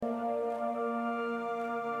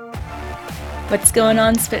What's going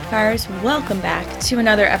on, Spitfires? Welcome back to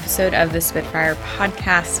another episode of the Spitfire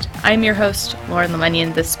Podcast. I'm your host, Lauren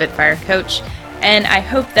Lemunian, the Spitfire Coach, and I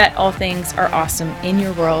hope that all things are awesome in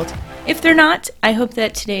your world. If they're not, I hope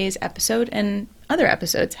that today's episode and other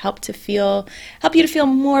episodes help you to feel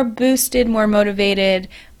more boosted, more motivated,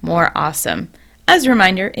 more awesome. As a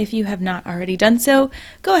reminder, if you have not already done so,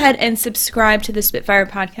 go ahead and subscribe to the Spitfire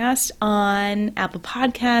Podcast on Apple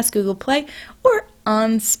Podcasts, Google Play, or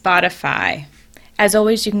on Spotify. As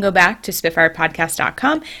always, you can go back to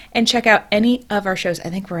spitfirepodcast.com and check out any of our shows.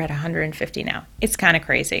 I think we're at 150 now. It's kind of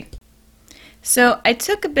crazy. So I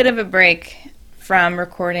took a bit of a break from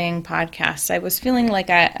recording podcasts. I was feeling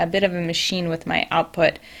like a bit of a machine with my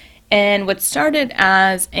output. And what started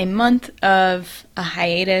as a month of a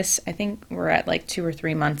hiatus, I think we're at like 2 or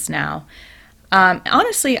 3 months now.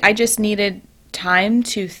 Honestly, I just needed time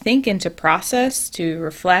to think and to process, to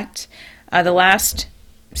reflect. The last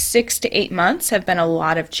 6 to 8 months have been a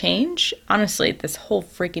lot of change. Honestly, this whole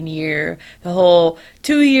freaking year, the whole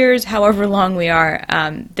 2 years, however long we are,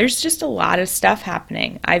 there's just a lot of stuff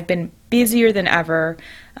happening. I've been busier than ever.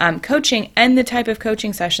 Coaching and the type of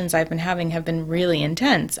coaching sessions I've been having have been really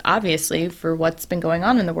intense, obviously, for what's been going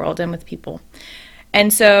on in the world and with people.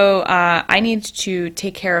 And so I need to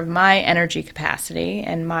take care of my energy capacity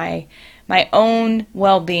and my own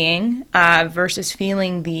well-being versus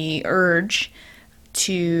feeling the urge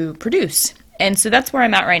to produce. And so that's where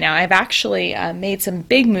I'm at right now. I've actually made some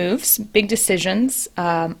big moves, big decisions.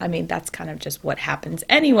 That's kind of just what happens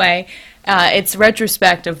anyway. It's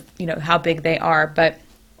retrospect of, how big they are, but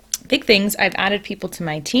big things. I've added people to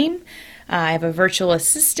my team. I have a virtual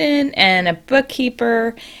assistant and a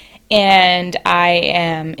bookkeeper, and I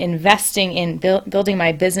am investing in building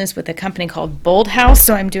my business with a company called Bold House.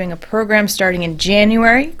 So I'm doing a program starting in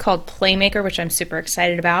January called Playmaker, which I'm super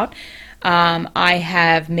excited about. I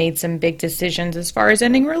have made some big decisions as far as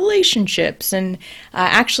ending relationships and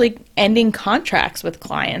actually ending contracts with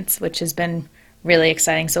clients, which has been really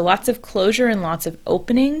exciting. So lots of closure and lots of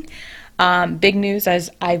opening. Big news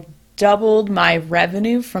as I've doubled my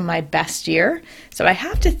revenue from my best year. So I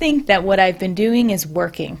have to think that what I've been doing is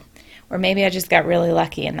working. Or maybe I just got really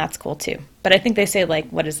lucky, and that's cool too. But I think they say,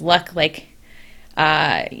 what is luck?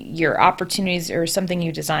 Your opportunities or something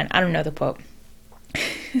you design. I don't know the quote.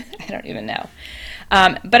 I don't even know.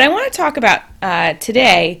 But I want to talk about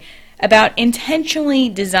today about intentionally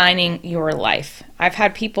designing your life. I've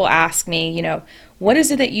had people ask me, what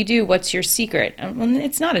is it that you do? What's your secret? Well,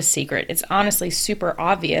 it's not a secret. It's honestly super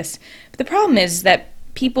obvious. But the problem is that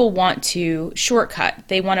people want to shortcut.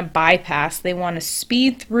 They want to bypass. They want to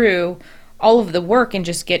speed through all of the work and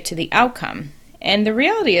just get to the outcome. And the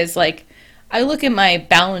reality is, I look at my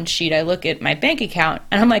balance sheet, I look at my bank account,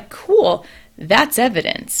 and I'm like, cool, that's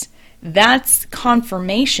evidence. That's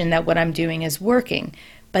confirmation that what I'm doing is working.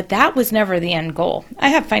 But that was never the end goal. I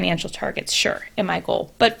have financial targets, sure, in my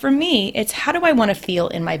goal. But for me, it's how do I want to feel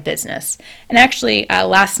in my business? And actually,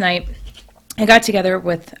 last night, I got together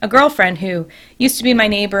with a girlfriend who used to be my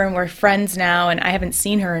neighbor, and we're friends now, and I haven't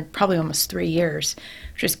seen her in probably almost 3 years,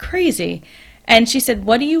 which is crazy. And she said,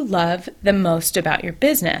 what do you love the most about your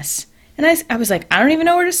business? And I was like, I don't even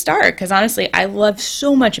know where to start, because honestly, I love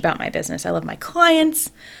so much about my business. I love my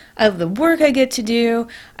clients. I love the work I get to do.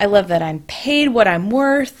 I love that I'm paid what I'm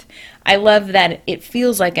worth. I love that it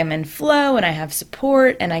feels like I'm in flow and I have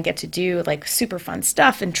support and I get to do super fun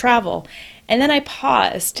stuff and travel. And then I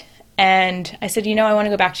paused and I said, I want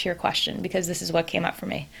to go back to your question because this is what came up for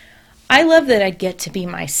me. I love that I get to be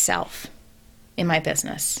myself in my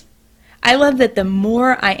business. I love that the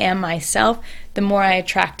more I am myself, the more I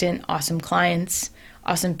attract in awesome clients,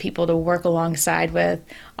 awesome people to work alongside with,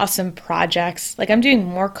 awesome projects. I'm doing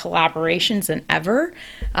more collaborations than ever,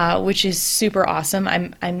 which is super awesome.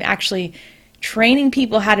 I'm actually training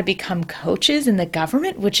people how to become coaches in the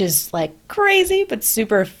government, which is crazy, but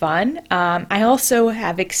super fun. I also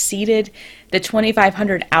have exceeded the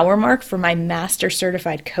 2,500 hour mark for my master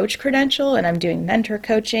certified coach credential, and I'm doing mentor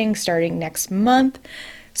coaching starting next month.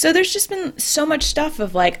 So there's just been so much stuff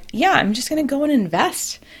of I'm just going to go and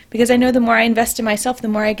invest because I know the more I invest in myself, the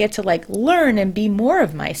more I get to learn and be more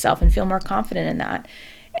of myself and feel more confident in that.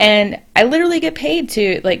 And I literally get paid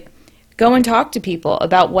to go and talk to people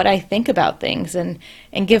about what I think about things and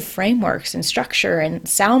give frameworks and structure and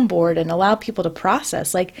soundboard and allow people to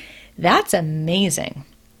process. That's amazing.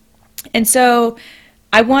 And so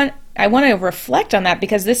I want to reflect on that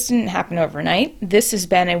because this didn't happen overnight. This has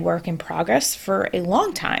been a work in progress for a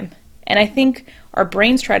long time. And I think our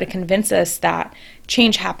brains try to convince us that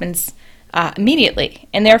change happens immediately,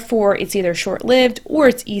 and therefore it's either short-lived or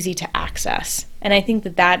it's easy to access. And I think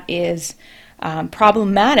that is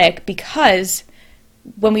problematic because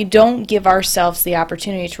when we don't give ourselves the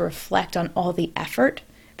opportunity to reflect on all the effort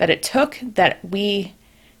that it took, that we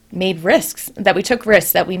made risks, that we took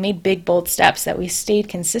risks, that we made big, bold steps, that we stayed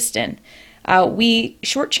consistent, we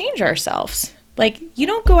shortchange ourselves. Like, you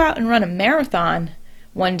don't go out and run a marathon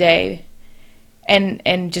one day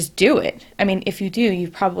and just do it. I mean, if you do, you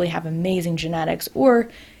probably have amazing genetics, or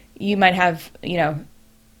you might have,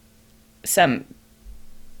 some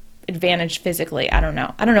advantage physically. I don't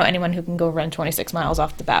know anyone who can go run 26 miles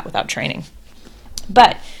off the bat without training.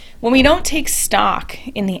 But when we don't take stock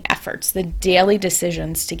in the efforts, the daily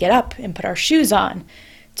decisions to get up and put our shoes on,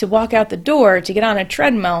 to walk out the door, to get on a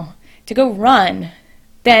treadmill, to go run,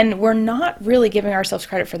 then we're not really giving ourselves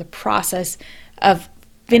credit for the process of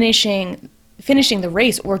finishing the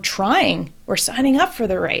race, or trying, or signing up for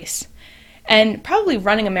the race. And probably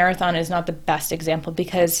running a marathon is not the best example,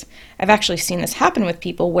 because I've actually seen this happen with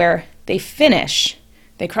people where they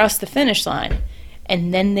cross the finish line,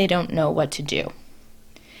 and then they don't know what to do.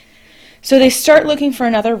 So they start looking for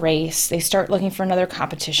another race, they start looking for another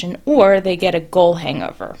competition, or they get a goal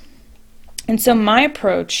hangover. And so my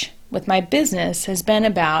approach with my business has been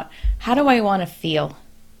about, how do I want to feel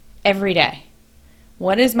every day?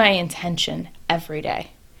 What is my intention every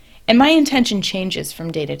day? And my intention changes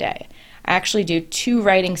from day to day. I actually do 2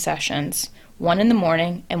 writing sessions, one in the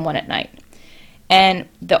morning and one at night. And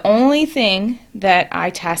the only thing that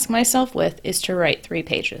I task myself with is to write 3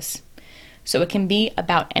 pages. So it can be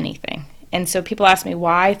about anything. And so people ask me,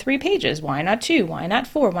 why 3 pages? Why not 2? Why not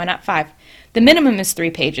 4? Why not 5? The minimum is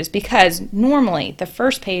 3 pages, because normally the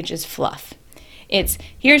first page is fluff. It's,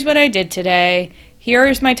 here's what I did today,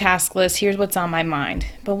 here's my task list, here's what's on my mind.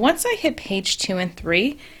 But once I hit page 2 and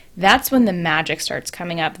 3, that's when the magic starts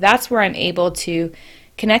coming up. That's where I'm able to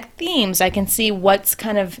connect themes. I can see what's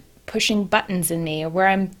kind of pushing buttons in me, or where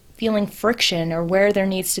I'm feeling friction, or where there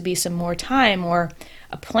needs to be some more time, or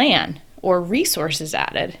a plan, or resources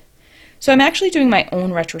added. So I'm actually doing my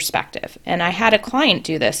own retrospective, and I had a client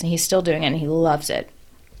do this, and he's still doing it, and he loves it.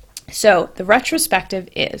 So the retrospective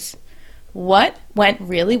is, what went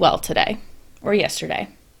really well today or yesterday?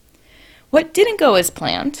 What didn't go as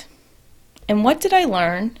planned? And what did I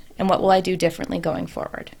learn, and what will I do differently going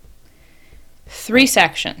forward? 3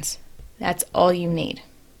 sections. That's all you need.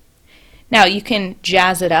 Now, you can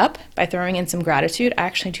jazz it up by throwing in some gratitude. I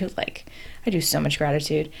do so much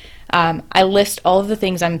gratitude. I list all of the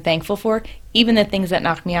things I'm thankful for, even the things that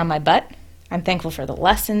knock me on my butt. I'm thankful for the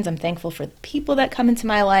lessons. I'm thankful for the people that come into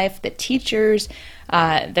my life, the teachers,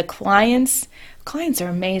 the clients. Clients are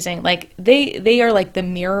amazing. Like, they are like the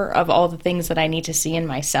mirror of all the things that I need to see in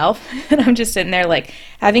myself. And I'm just sitting there like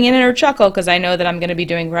having an inner chuckle, because I know that I'm going to be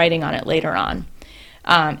doing writing on it later on.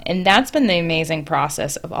 And that's been the amazing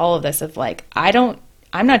process of all of this, of like,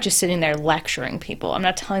 I'm not just sitting there lecturing people. I'm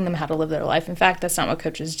not telling them how to live their life. In fact, that's not what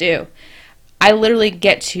coaches do. I literally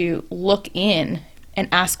get to look in and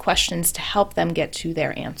ask questions to help them get to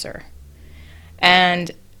their answer. And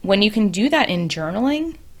when you can do that in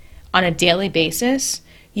journaling on a daily basis,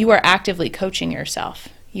 you are actively coaching yourself.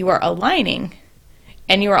 You are aligning,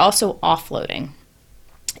 and you are also offloading.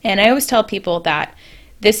 And I always tell people that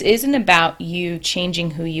this isn't about you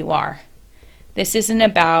changing who you are. This isn't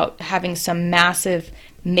about having some massive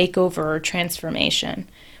makeover or transformation.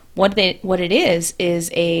 What it is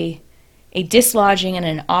a dislodging and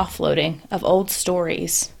an offloading of old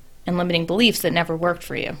stories and limiting beliefs that never worked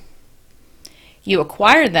for you. You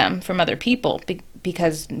acquire them from other people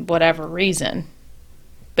because whatever reason,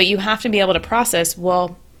 but you have to be able to process,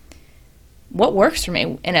 well, what works for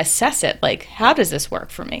me, and assess it. Like, how does this work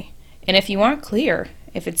for me? And if you aren't clear,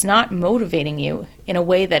 if it's not motivating you in a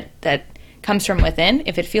way that comes from within,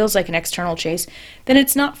 if it feels like an external chase, then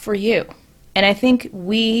it's not for you. And I think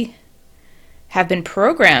we have been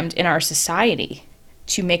programmed in our society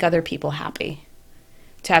to make other people happy,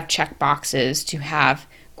 to have check boxes, to have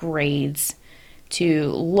grades,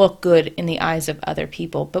 to look good in the eyes of other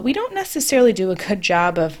people. But we don't necessarily do a good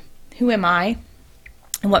job of, who am I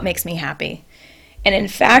and what makes me happy? And in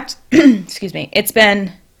fact, excuse me, it's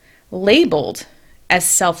been labeled as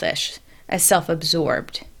selfish, as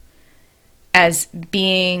self-absorbed, as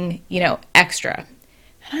being, extra.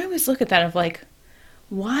 And I always look at that of like,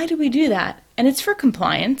 why do we do that? And it's for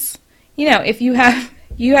compliance. If you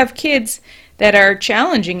have kids that are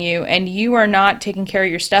challenging you and you are not taking care of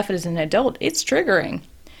your stuff as an adult, it's triggering.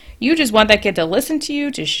 You just want that kid to listen to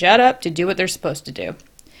you, to shut up, to do what they're supposed to do.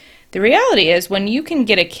 The reality is, when you can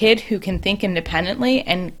get a kid who can think independently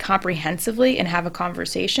and comprehensively and have a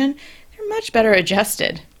conversation, they're much better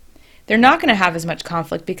adjusted. They're not going to have as much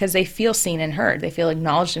conflict because they feel seen and heard. They feel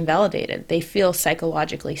acknowledged and validated. They feel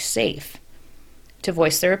psychologically safe. to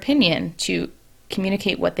voice their opinion, to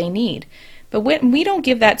communicate what they need. But when we don't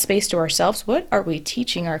give that space to ourselves, what are we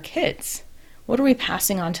teaching our kids? What are we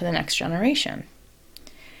passing on to the next generation?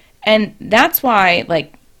 And that's why,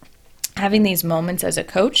 like, having these moments as a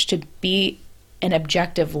coach to be an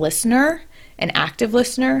objective listener, an active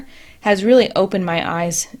listener, has really opened my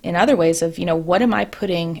eyes in other ways of, what am I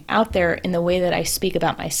putting out there in the way that I speak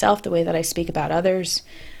about myself, the way that I speak about others,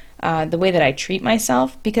 the way that I treat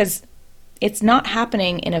myself, because it's not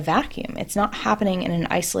happening in a vacuum. It's not happening in an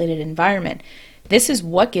isolated environment. This is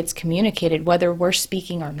what gets communicated, whether we're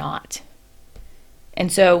speaking or not.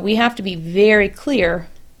 And so we have to be very clear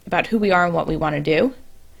about who we are and what we want to do.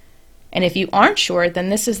 And if you aren't sure, then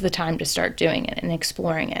this is the time to start doing it and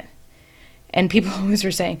exploring it. And people always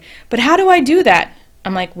are saying, but how do I do that?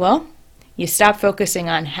 I'm like, well, you stop focusing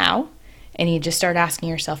on how, and you just start asking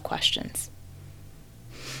yourself questions.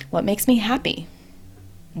 What makes me happy?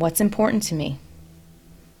 What's important to me?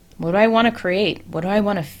 What do I want to create? What do I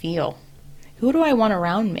want to feel? Who do I want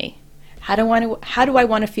around me? How do I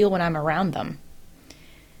want to feel when I'm around them?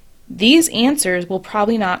 These answers will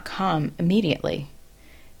probably not come immediately,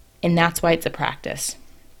 and that's why it's a practice.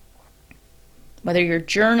 Whether you're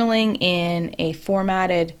journaling in a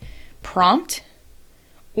formatted prompt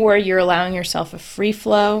or you're allowing yourself a free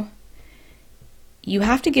flow, you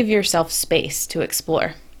have to give yourself space to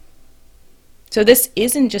explore. So this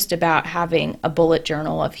isn't just about having a bullet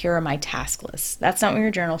journal of here are my task lists. That's not what your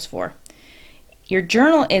journal's for. Your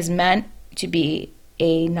journal is meant to be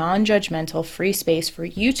a non-judgmental, free space for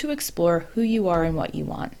you to explore who you are and what you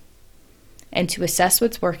want, and to assess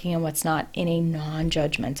what's working and what's not in a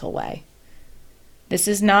non-judgmental way. This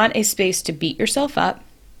is not a space to beat yourself up,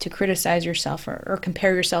 to criticize yourself, or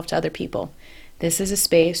compare yourself to other people. This is a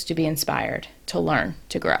space to be inspired, to learn,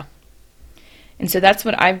 to grow. And so that's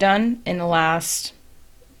what I've done in the last,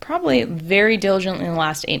 probably very diligently in the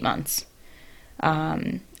last 8 months.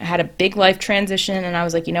 I had a big life transition, and I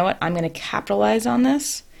was like, you know what? I'm going to capitalize on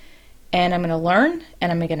this, and I'm going to learn,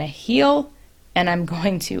 and I'm going to heal, and I'm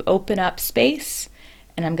going to open up space,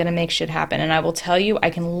 and I'm going to make shit happen. And I will tell you, I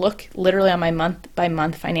can look literally on my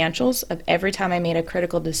month-by-month financials of every time I made a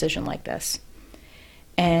critical decision like this.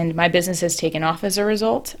 And my business has taken off as a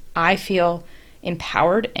result. I feel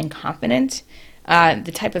empowered and confident.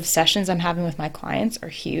 The type of sessions I'm having with my clients are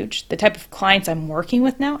huge. The type of clients I'm working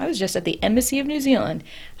with now, I was just at the Embassy of New Zealand.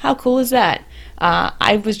 How cool is that?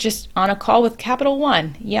 I was just on a call with Capital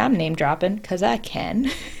One. Yeah, I'm name dropping because I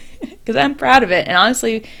can. Because I'm proud of it. And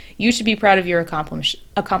honestly, you should be proud of your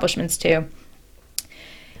accomplishments too.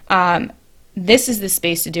 This is the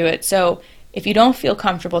space to do it. So if you don't feel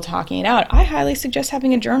comfortable talking it out, I highly suggest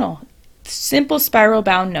having a journal. Simple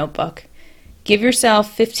spiral-bound notebook. Give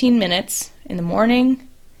yourself 15 minutes in the morning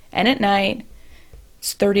and at night.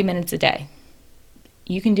 It's 30 minutes a day.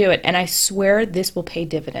 You can do it. And I swear this will pay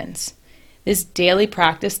dividends. This daily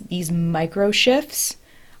practice, these micro shifts,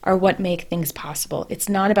 are what make things possible. It's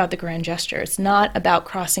not about the grand gesture. It's not about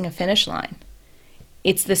crossing a finish line.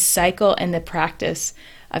 It's the cycle and the practice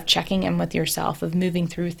of checking in with yourself, of moving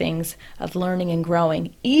through things, of learning and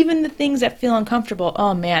growing. Even the things that feel uncomfortable.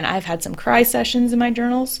 Oh man, I've had some cry sessions in my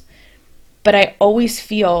journals, but I always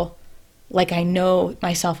feel like I know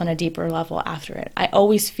myself on a deeper level after it. I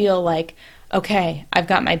always feel like, okay, I've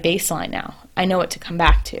got my baseline now. I know what to come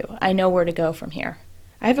back to. I know where to go from here.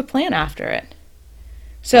 I have a plan after it.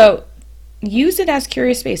 So use it as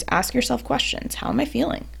curious space. Ask yourself questions. How am I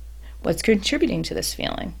feeling? What's contributing to this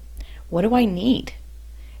feeling? What do I need?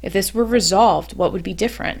 If this were resolved, what would be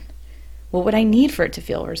different? What would I need for it to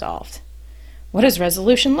feel resolved? What does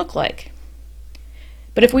resolution look like?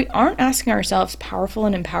 But if we aren't asking ourselves powerful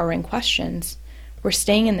and empowering questions, we're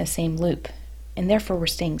staying in the same loop, and therefore we're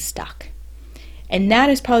staying stuck. And that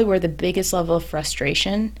is probably where the biggest level of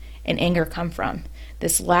frustration and anger come from,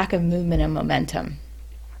 this lack of movement and momentum.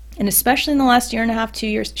 And especially in the last year and a half, 2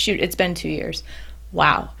 years, shoot, it's been 2 years.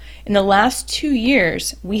 Wow. In the last 2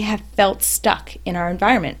 years, we have felt stuck in our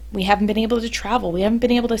environment. We haven't been able to travel. We haven't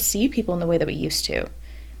been able to see people in the way that we used to.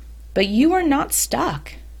 But you are not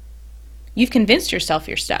stuck. You've convinced yourself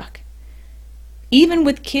you're stuck. Even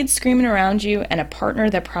with kids screaming around you and a partner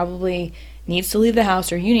that probably needs to leave the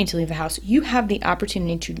house or you need to leave the house, you have the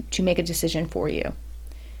opportunity to make a decision for you.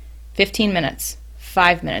 15 minutes,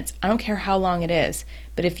 5 minutes, I don't care how long it is,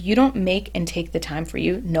 but if you don't make and take the time for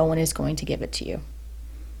you, no one is going to give it to you.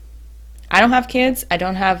 I don't have kids. I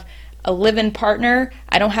don't have a live-in partner.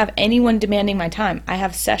 I don't have anyone demanding my time. I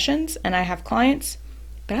have sessions and I have clients,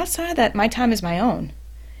 but outside of that, my time is my own.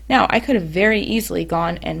 Now, I could have very easily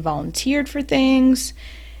gone and volunteered for things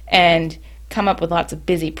and come up with lots of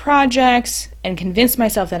busy projects and convince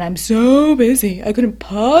myself that I'm so busy, I couldn't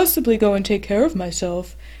possibly go and take care of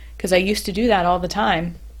myself, because I used to do that all the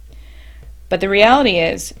time. But the reality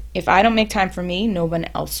is, if I don't make time for me, no one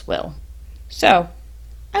else will. So,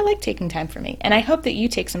 I like taking time for me, and I hope that you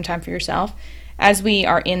take some time for yourself as we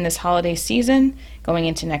are in this holiday season, going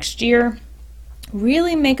into next year.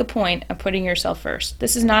 Really make a point of putting yourself first.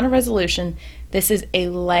 This is not a resolution. This is a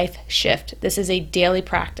life shift. This is a daily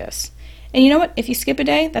practice. And you know what? If you skip a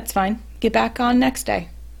day, that's fine. Get back on next day.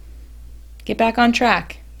 Get back on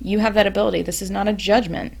track. You have that ability. This is not a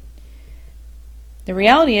judgment. The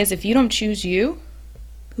reality is, if you don't choose you,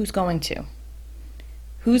 who's going to?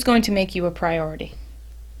 Who's going to make you a priority?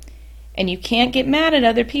 And you can't get mad at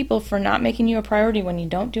other people for not making you a priority when you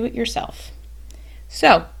don't do it yourself.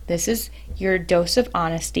 So, this is your dose of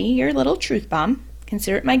honesty, your little truth bomb.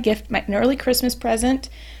 Consider it my gift, an early Christmas present,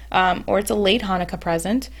 or it's a late Hanukkah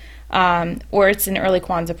present, or it's an early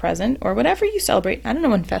Kwanzaa present, or whatever you celebrate. I don't know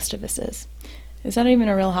when Festivus is. Is that even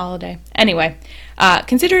a real holiday? Anyway,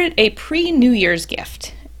 consider it a pre-New Year's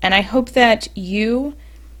gift. And I hope that you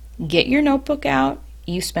get your notebook out,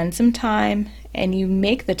 you spend some time, and you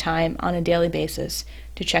make the time on a daily basis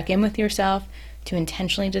to check in with yourself, to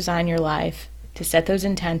intentionally design your life, to set those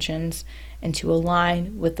intentions, and to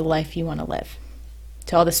align with the life you want to live.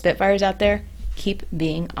 To all the Spitfires out there, keep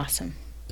being awesome.